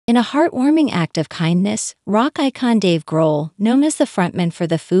In a heartwarming act of kindness, rock icon Dave Grohl, known as the frontman for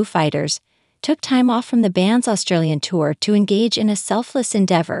the Foo Fighters, took time off from the band's Australian tour to engage in a selfless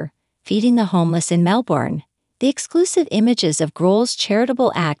endeavor, feeding the homeless in Melbourne. The exclusive images of Grohl's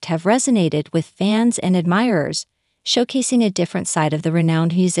charitable act have resonated with fans and admirers, showcasing a different side of the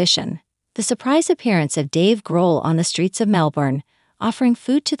renowned musician. The surprise appearance of Dave Grohl on the streets of Melbourne, offering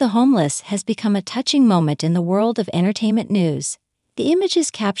food to the homeless, has become a touching moment in the world of entertainment news. The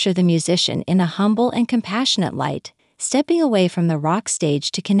images capture the musician in a humble and compassionate light, stepping away from the rock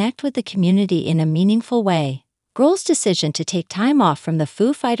stage to connect with the community in a meaningful way. Grohl's decision to take time off from the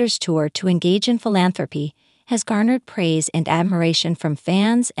Foo Fighters tour to engage in philanthropy has garnered praise and admiration from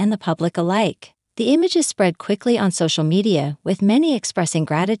fans and the public alike. The images spread quickly on social media, with many expressing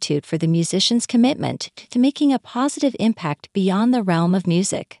gratitude for the musician's commitment to making a positive impact beyond the realm of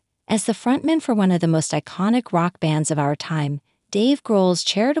music. As the frontman for one of the most iconic rock bands of our time, Dave Grohl's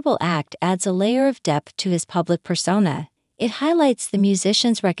charitable act adds a layer of depth to his public persona. It highlights the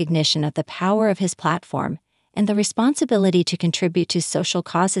musician's recognition of the power of his platform and the responsibility to contribute to social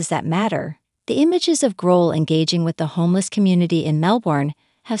causes that matter. The images of Grohl engaging with the homeless community in Melbourne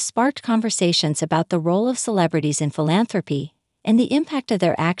have sparked conversations about the role of celebrities in philanthropy and the impact of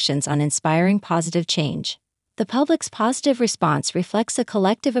their actions on inspiring positive change. The public's positive response reflects a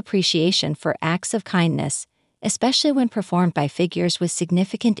collective appreciation for acts of kindness, especially when performed by figures with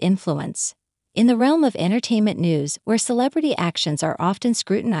significant influence. In the realm of entertainment news, where celebrity actions are often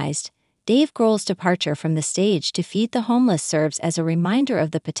scrutinized, Dave Grohl's departure from the stage to feed the homeless serves as a reminder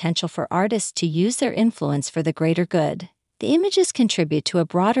of the potential for artists to use their influence for the greater good. The images contribute to a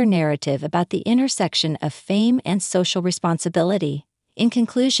broader narrative about the intersection of fame and social responsibility. In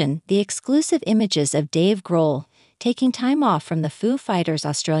conclusion, the exclusive images of Dave Grohl taking time off from the Foo Fighters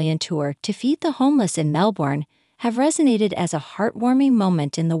Australian tour to feed the homeless in Melbourne have resonated as a heartwarming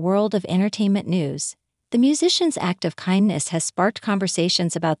moment in the world of entertainment news. The musician's act of kindness has sparked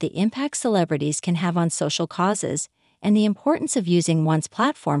conversations about the impact celebrities can have on social causes and the importance of using one's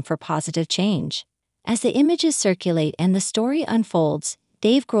platform for positive change. As the images circulate and the story unfolds,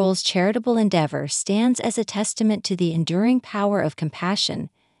 Dave Grohl's charitable endeavor stands as a testament to the enduring power of compassion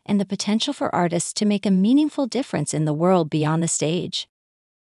and the potential for artists to make a meaningful difference in the world beyond the stage.